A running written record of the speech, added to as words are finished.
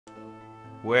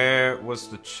Where was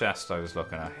the chest I was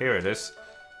looking at? Here it is.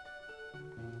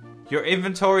 Your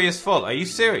inventory is full. Are you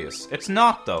serious? It's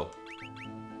not, though.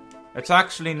 It's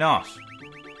actually not.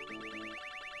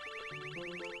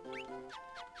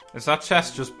 Is that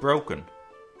chest just broken?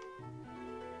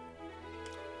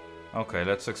 Okay,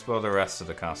 let's explore the rest of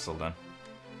the castle then.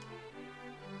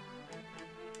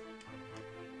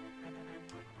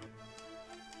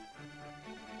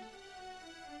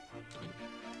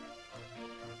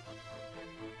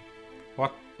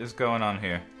 What is going on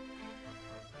here?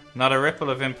 Not a ripple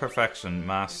of imperfection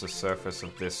masks the surface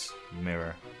of this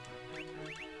mirror.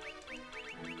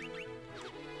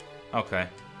 Okay.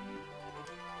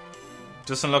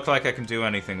 Doesn't look like I can do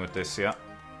anything with this yet.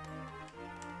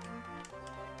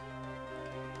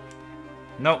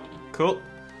 Nope. Cool.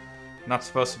 Not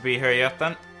supposed to be here yet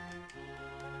then.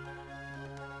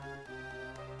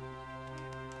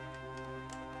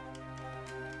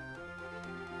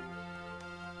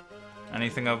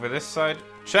 Anything over this side?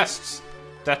 Chests!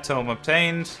 Death Tome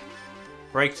obtained.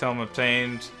 Break Tome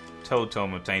obtained. Toad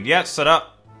Tome obtained. Yeah, so that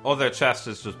other chest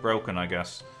is just broken, I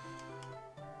guess.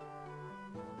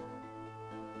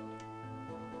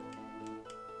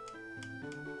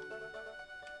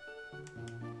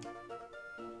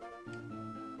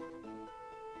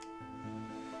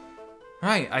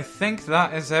 Right, I think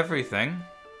that is everything.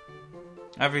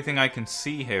 Everything I can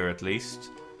see here, at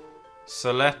least.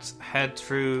 So let's head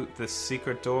through the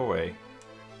secret doorway.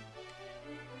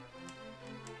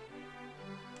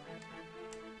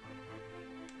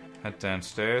 Head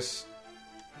downstairs.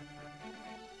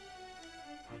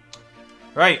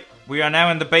 Right, we are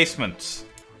now in the basement.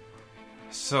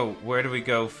 So, where do we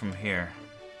go from here?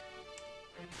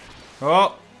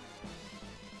 Oh!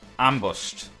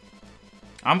 Ambushed.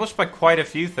 Ambushed by quite a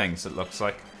few things, it looks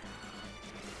like.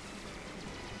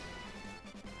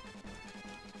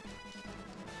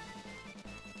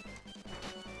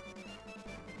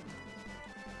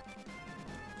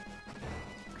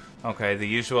 Okay, the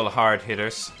usual hard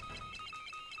hitters.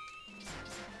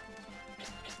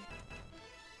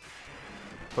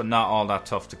 But not all that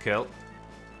tough to kill.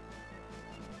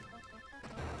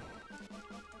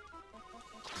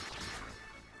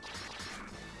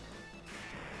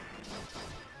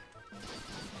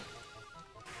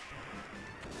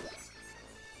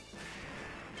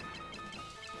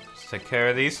 Let's take care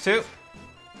of these two.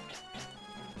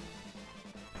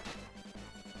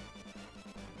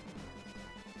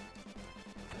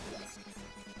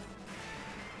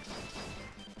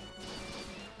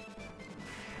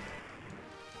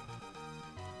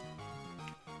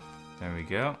 There we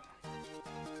go.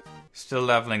 Still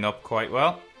leveling up quite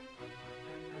well.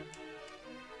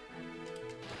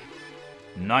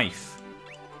 Knife.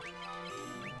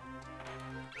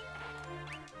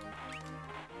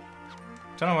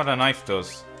 Don't know what a knife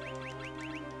does.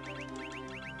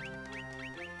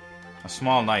 A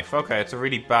small knife. Okay, it's a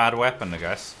really bad weapon, I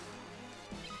guess.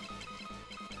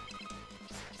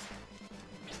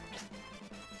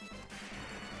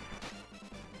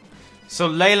 So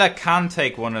Layla can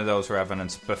take one of those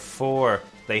revenants before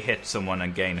they hit someone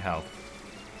and gain health.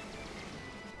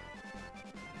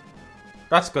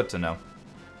 That's good to know.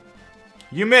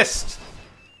 You missed!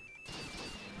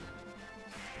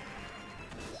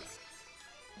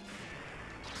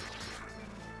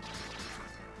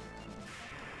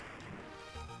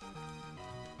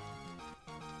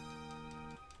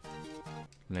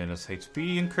 Layla's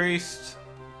HP increased.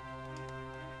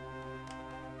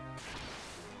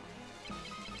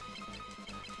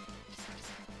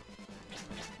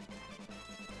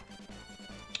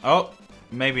 Oh,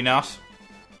 maybe not.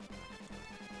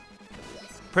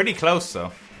 Pretty close,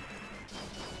 though.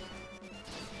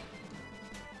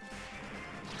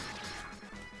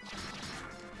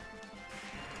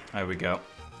 There we go.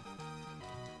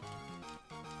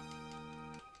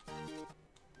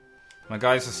 My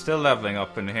guys are still leveling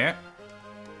up in here.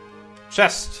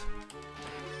 Chest.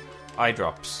 Eye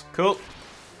drops. Cool.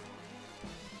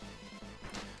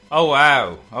 Oh,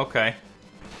 wow. Okay.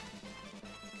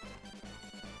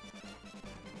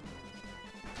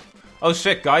 Oh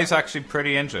shit, guy's actually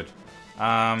pretty injured.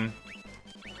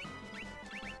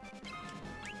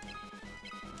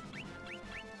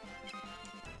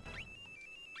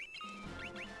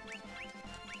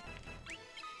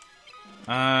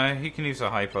 He can use a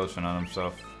high potion on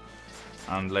himself.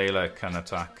 And Layla can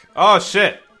attack. Oh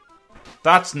shit!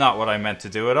 That's not what I meant to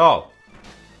do at all.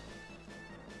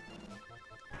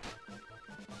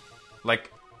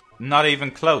 Like, not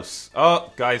even close.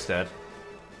 Oh, guy's dead.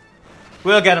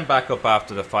 We'll get him back up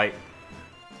after the fight.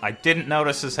 I didn't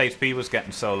notice his HP was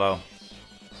getting so low.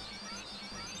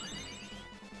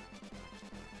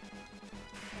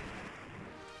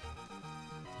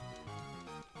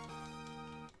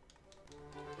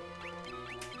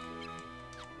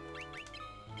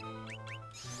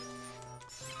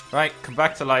 Right, come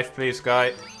back to life, please,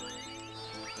 guy.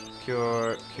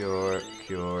 Cure, cure,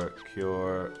 cure,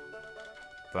 cure.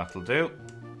 That'll do.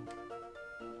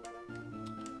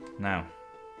 Now,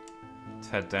 let's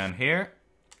head down here.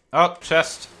 Oh,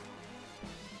 chest.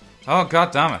 Oh,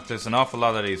 god damn it. There's an awful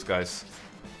lot of these guys.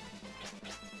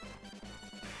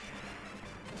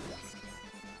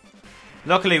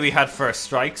 Luckily, we had first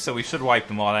strike, so we should wipe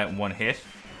them all out in one hit.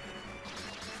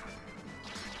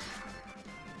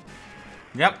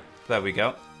 Yep, there we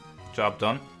go. Job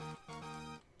done.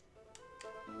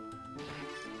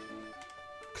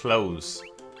 Close.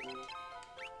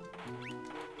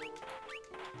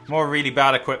 More really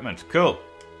bad equipment. Cool.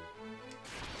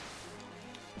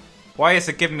 Why is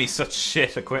it giving me such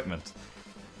shit equipment?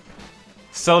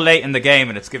 So late in the game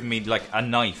and it's giving me like a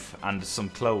knife and some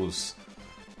clothes.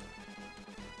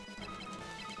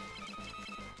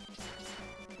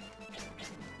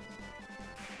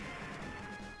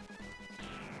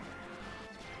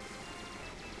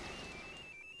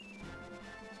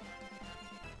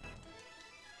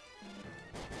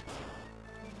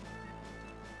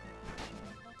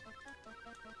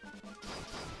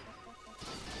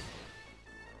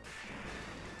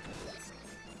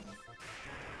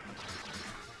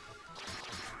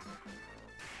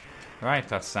 Right,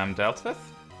 that's Sam dealt with.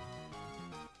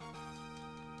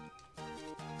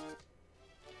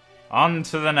 On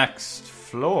to the next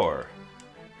floor.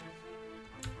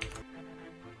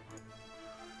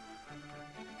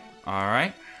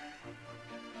 Alright.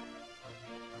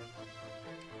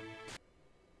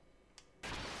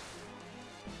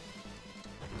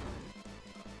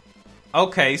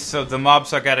 Okay, so the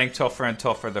mobs are getting tougher and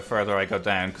tougher the further I go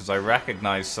down, because I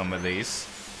recognize some of these.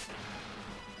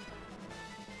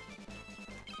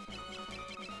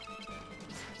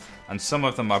 And some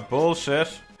of them are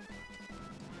bullshit.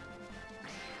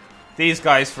 These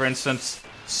guys, for instance,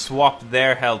 swap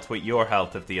their health with your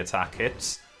health if the attack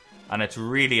hits. And it's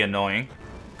really annoying,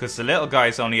 because the little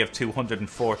guys only have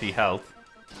 240 health.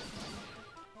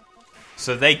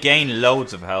 So they gain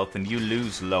loads of health and you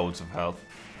lose loads of health.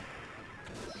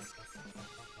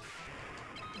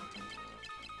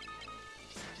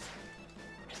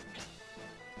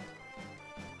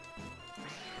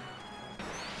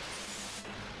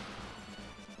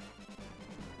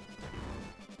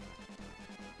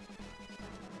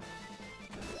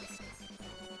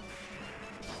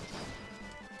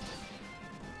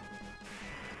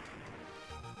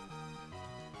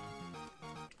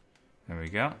 There we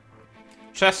go.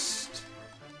 Chest.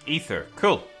 Ether.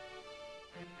 Cool.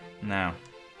 Now,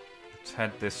 let's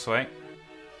head this way.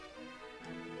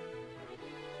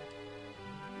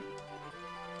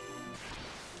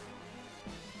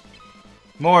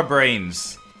 More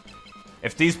brains.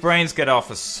 If these brains get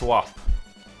off a swap,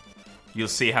 you'll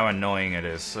see how annoying it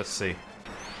is. Let's see.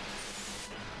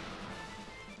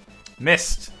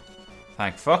 Missed.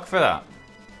 Thank fuck for that.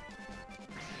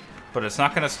 But it's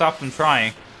not going to stop them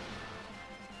trying.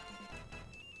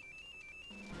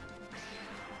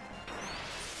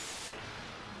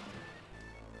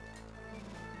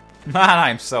 Man,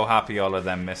 I'm so happy all of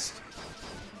them missed.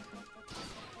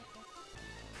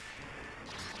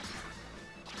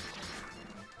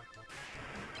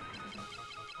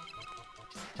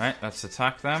 Right, let's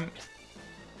attack them.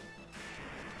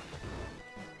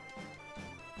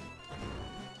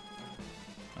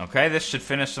 Okay, this should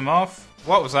finish them off.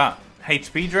 What was that?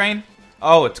 HP drain?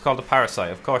 Oh, it's called a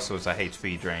parasite. Of course it was a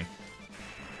HP drain.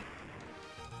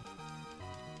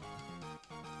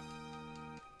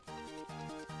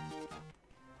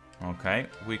 Okay,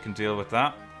 we can deal with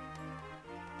that.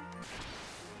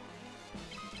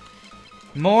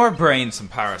 More brains and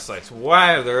parasites.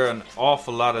 Wow, there are an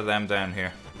awful lot of them down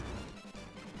here.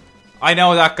 I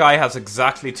know that guy has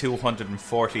exactly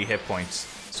 240 hit points.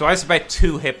 So I was about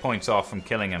 2 hit points off from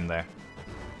killing him there.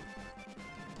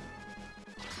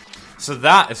 So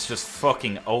that is just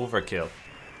fucking overkill.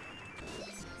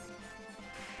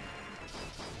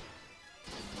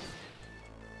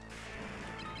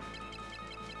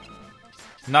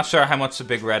 Not sure how much the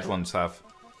big red ones have.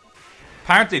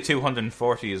 Apparently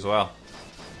 240 as well.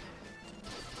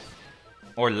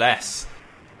 Or less.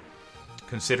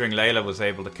 Considering Layla was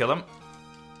able to kill him.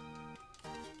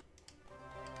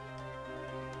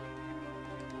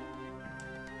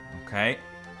 Okay.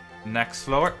 Next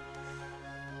floor.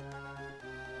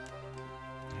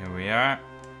 Here we are.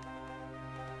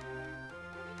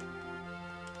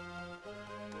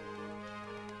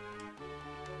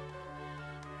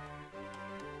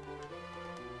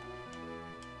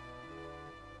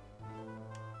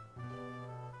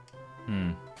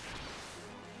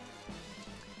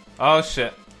 Oh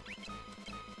shit.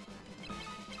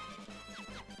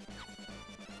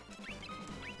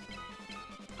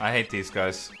 I hate these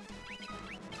guys.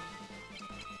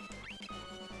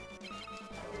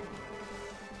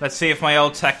 Let's see if my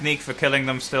old technique for killing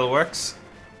them still works.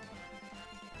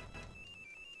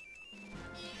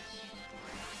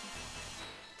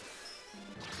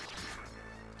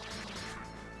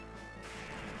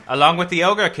 Along with the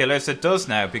ogre killers, it does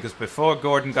now, because before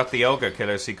Gordon got the ogre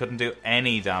killers, he couldn't do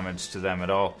any damage to them at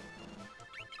all.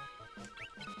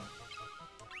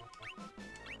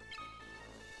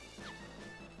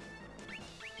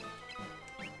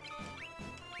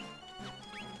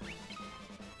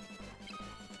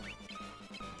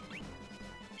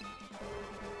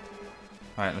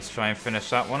 Alright, let's try and finish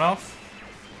that one off.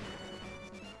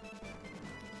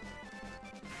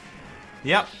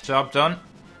 Yep, job done.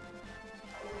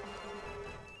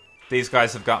 These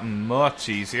guys have gotten much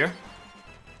easier.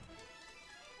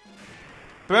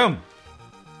 Boom!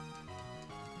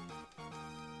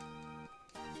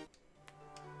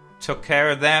 Took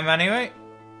care of them anyway.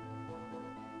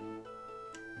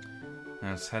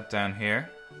 Let's head down here.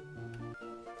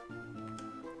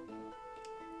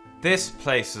 This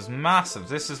place is massive.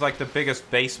 This is like the biggest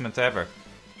basement ever.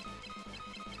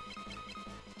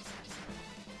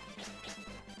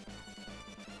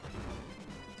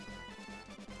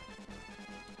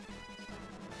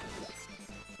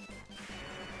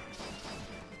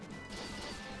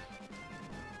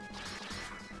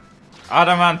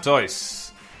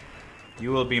 Adamantoise,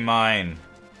 you will be mine.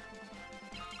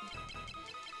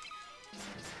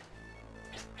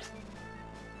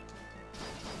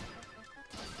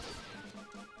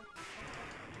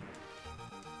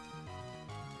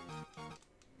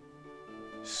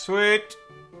 Sweet.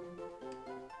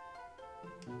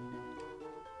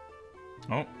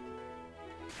 Oh.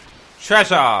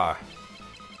 Treasure!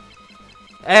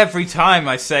 Every time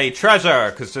I say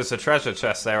treasure, because there's a treasure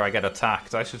chest there, I get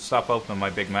attacked. I should stop opening my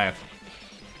big mouth.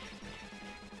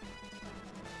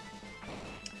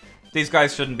 These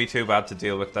guys shouldn't be too bad to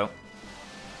deal with, though.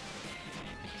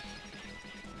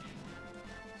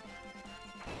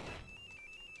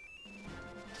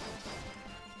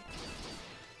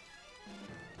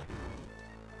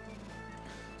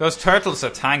 Those turtles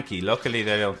are tanky. Luckily,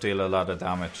 they don't deal a lot of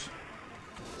damage.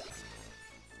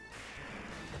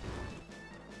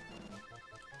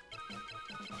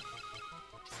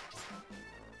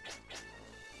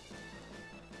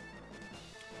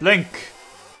 Blink!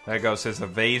 There goes his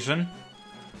evasion.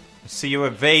 I see you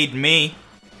evade me.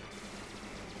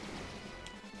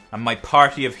 And my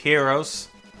party of heroes.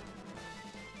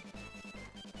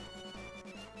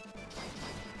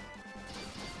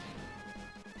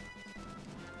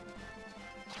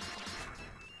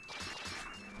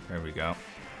 There we go.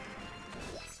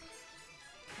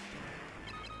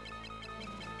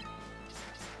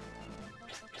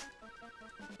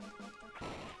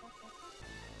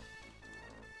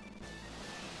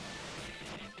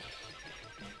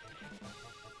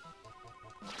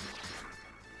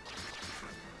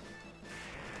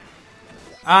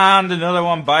 And another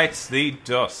one bites the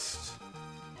dust.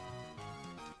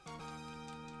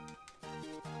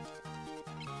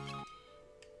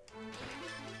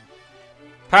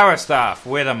 Power Staff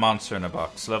with a monster in a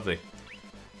box. Lovely.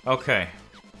 Okay.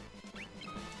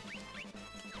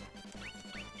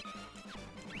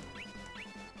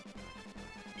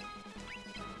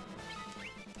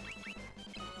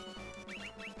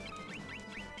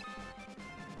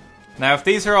 Now, if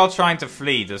these are all trying to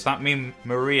flee, does that mean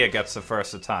Maria gets the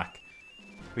first attack?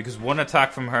 Because one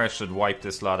attack from her should wipe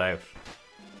this lot out.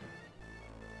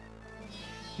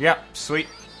 Yep, sweet.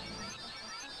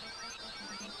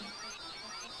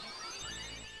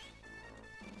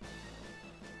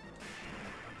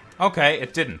 Okay,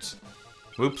 it didn't.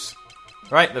 Whoops.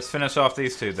 Right, let's finish off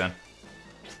these two then.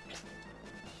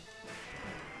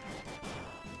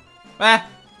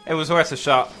 It was worth a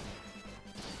shot.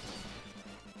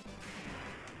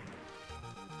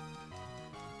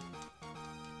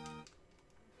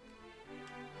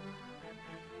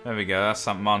 There we go, that's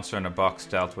that monster in a box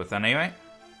dealt with anyway.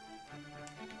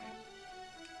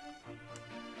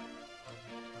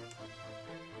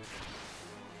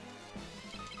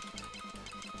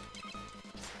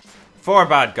 Four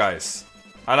bad guys.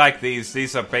 I like these.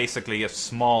 These are basically a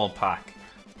small pack.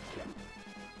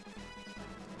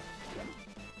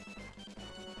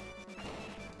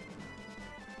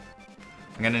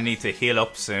 I'm gonna need to heal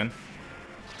up soon.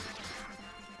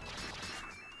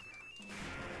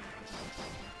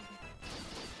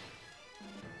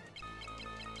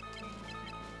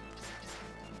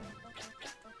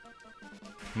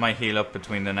 Might heal up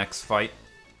between the next fight.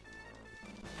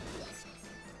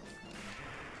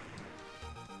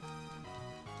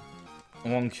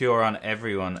 One cure on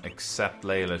everyone except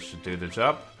Layla should do the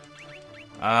job.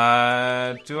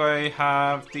 Do I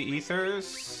have the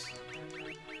ethers?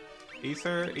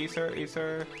 Ether.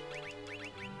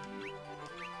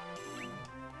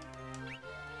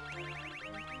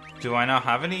 Do I not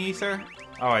have any ether?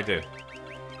 Oh, I do.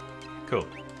 Cool.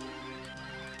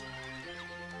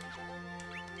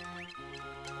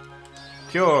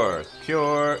 Cure.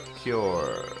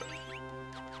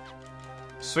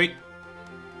 Sweet.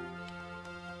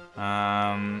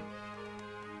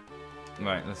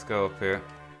 Right, let's go up here.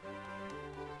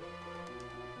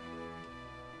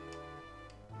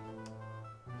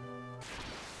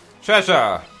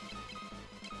 Treasure!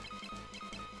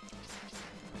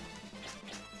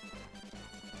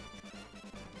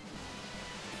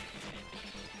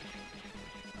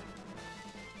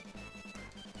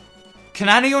 Can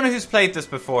anyone who's played this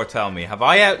before tell me, have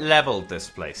I out-leveled this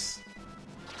place?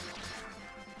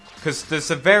 Because there's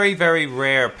a very, very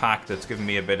rare pack that's given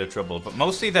me a bit of trouble, but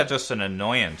mostly they're just an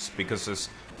annoyance because there's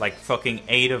like fucking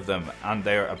 8 of them and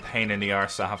they're a pain in the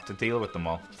arse. I have to deal with them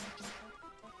all.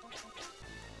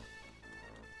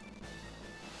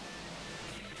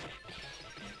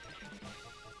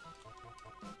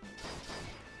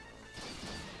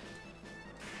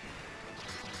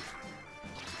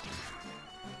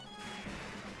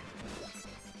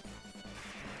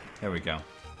 There we go.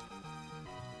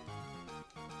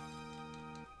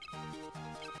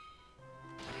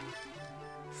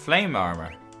 Flame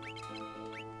armor.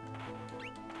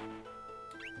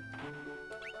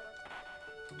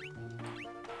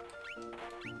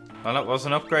 Well, it was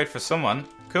an upgrade for someone.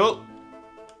 Cool.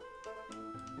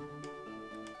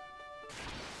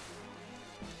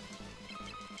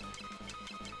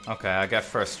 Okay, I get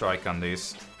first strike on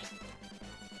these.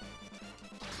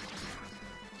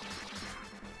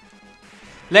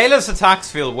 Layla's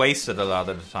attacks feel wasted a lot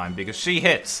of the time because she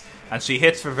hits, and she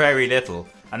hits for very little,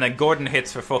 and then Gordon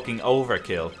hits for fucking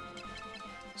overkill.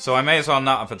 So I may as well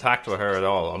not have attacked with her at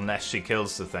all, unless she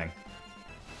kills the thing.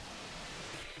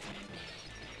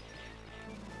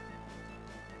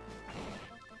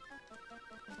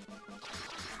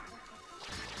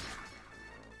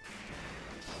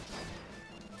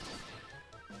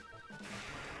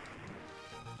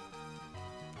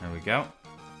 There we go.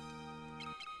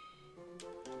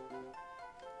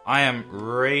 I am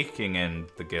raking in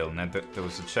the guild. Now, there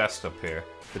was a chest up here.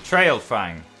 Betrayal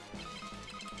Fang.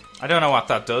 I don't know what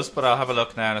that does, but I'll have a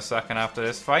look now in a second after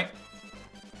this fight.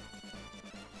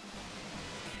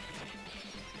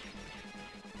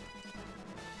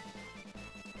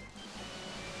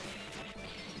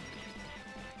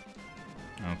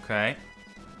 Okay.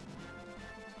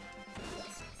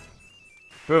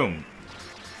 Boom.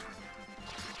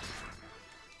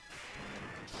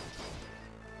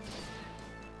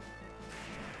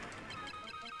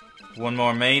 One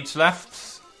more mage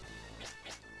left.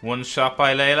 One shot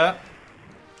by Layla.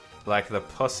 Like the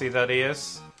pussy that he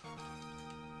is.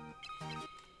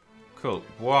 Cool.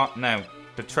 What now?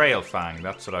 Betrayal Fang.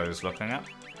 That's what I was looking at.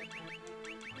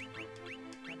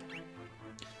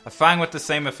 A Fang with the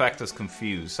same effect as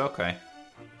Confuse. Okay.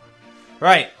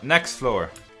 Right. Next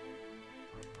floor.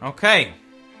 Okay.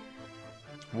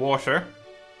 Water.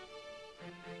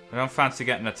 I don't fancy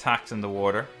getting attacked in the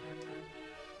water.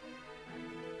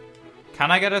 Can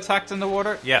I get attacked in the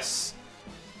water? Yes.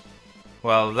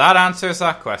 Well, that answers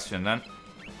that question then.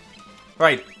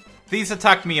 Right. These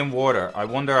attack me in water. I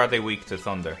wonder, are they weak to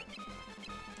thunder?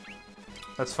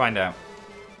 Let's find out.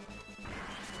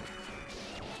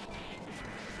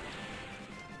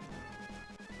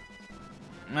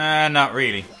 Not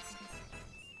really.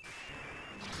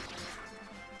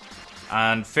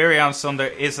 And Furion's Thunder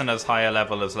isn't as high a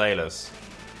level as Layla's.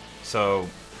 So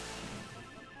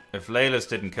if Layla's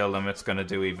didn't kill them, it's going to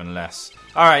do even less.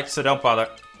 Alright, so don't bother.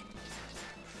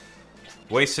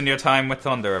 Wasting your time with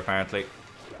Thunder, apparently.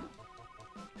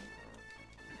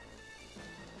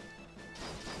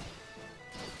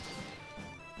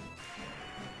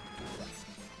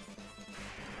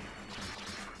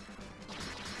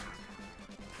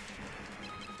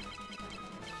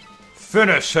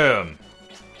 Finish him!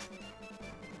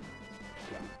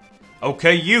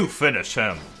 Okay, you finish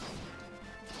him!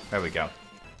 There we go.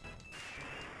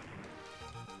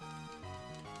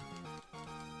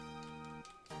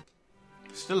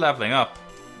 Still leveling up.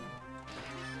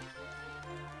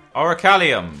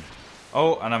 Orichalcum.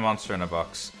 Oh, and a monster in a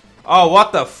box. Oh,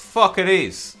 what the fuck it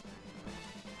is?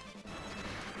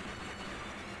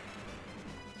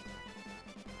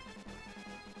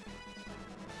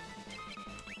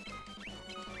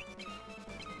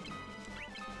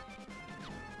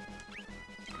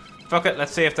 Fuck it,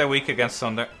 let's see if they're weak against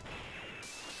Thunder.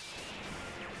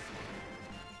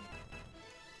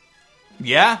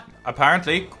 Yeah,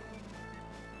 apparently.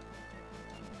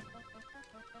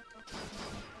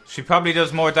 She probably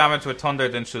does more damage with thunder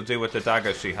than she'll do with the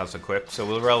dagger she has equipped, so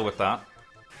we'll roll with that.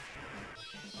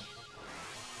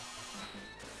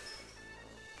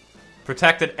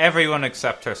 Protected everyone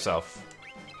except herself.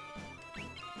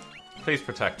 Please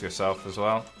protect yourself as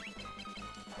well.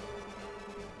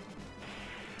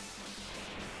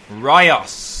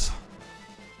 Rios.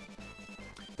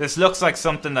 This looks like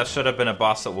something that should have been a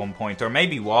boss at one point, or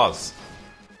maybe was.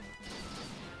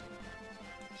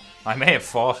 I may have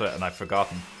fought it and I've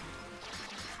forgotten.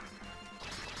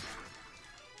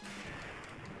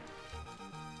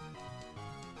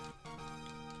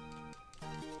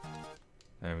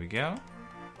 There we go.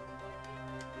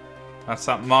 That's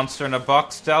that monster in a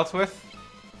box dealt with.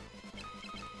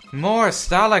 More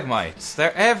stalagmites.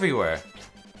 They're everywhere.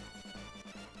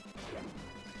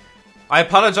 I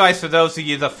apologize for those of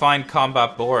you that find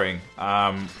combat boring,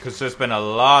 because there's been a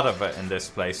lot of it in this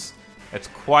place. It's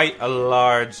quite a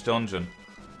large dungeon.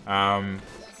 I've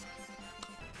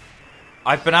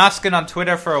been asking on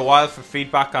Twitter for a while for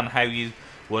feedback on how you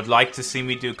would like to see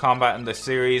me do combat in the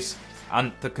series,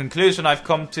 and the conclusion I've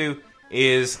come to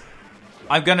is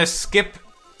I'm going to skip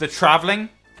the traveling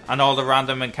and all the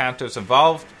random encounters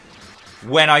involved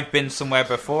when I've been somewhere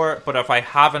before, but if I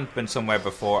haven't been somewhere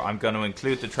before, I'm going to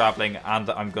include the traveling and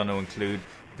I'm going to include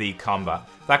the combat.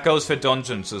 That goes for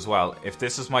dungeons as well. If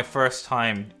this is my first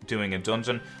time doing a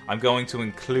dungeon, I'm going to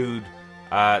include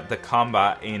the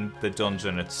combat in the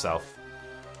dungeon itself.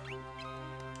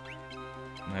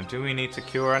 Now, do we need to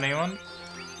cure anyone?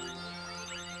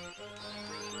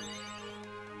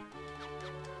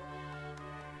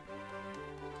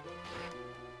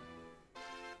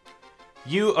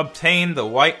 You obtain the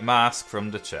white mask from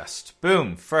the chest.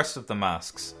 Boom, first of the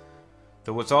masks.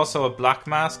 There was also a black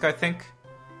mask, I think.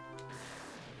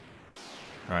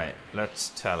 Right, let's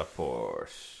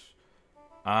teleport.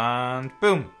 And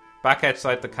boom, back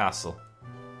outside the castle.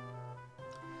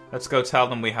 Let's go tell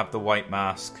them we have the white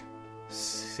mask.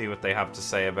 See what they have to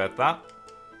say about that.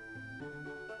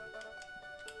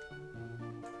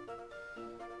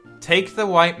 Take the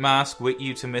white mask with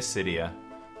you to Mysidia.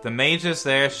 The mages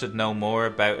there should know more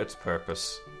about its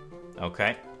purpose.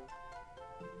 Okay.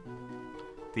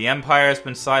 The Empire has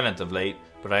been silent of late,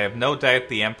 but I have no doubt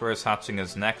the Emperor is hatching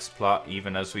his next plot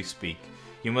even as we speak.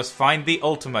 You must find the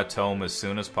Ultima Tome as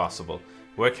soon as possible.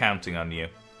 We're counting on you.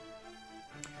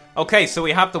 Okay, so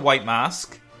we have the white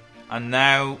mask, and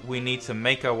now we need to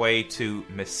make our way to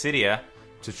Mysidia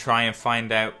to try and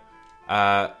find out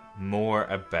more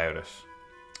about it.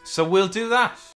 So we'll do that.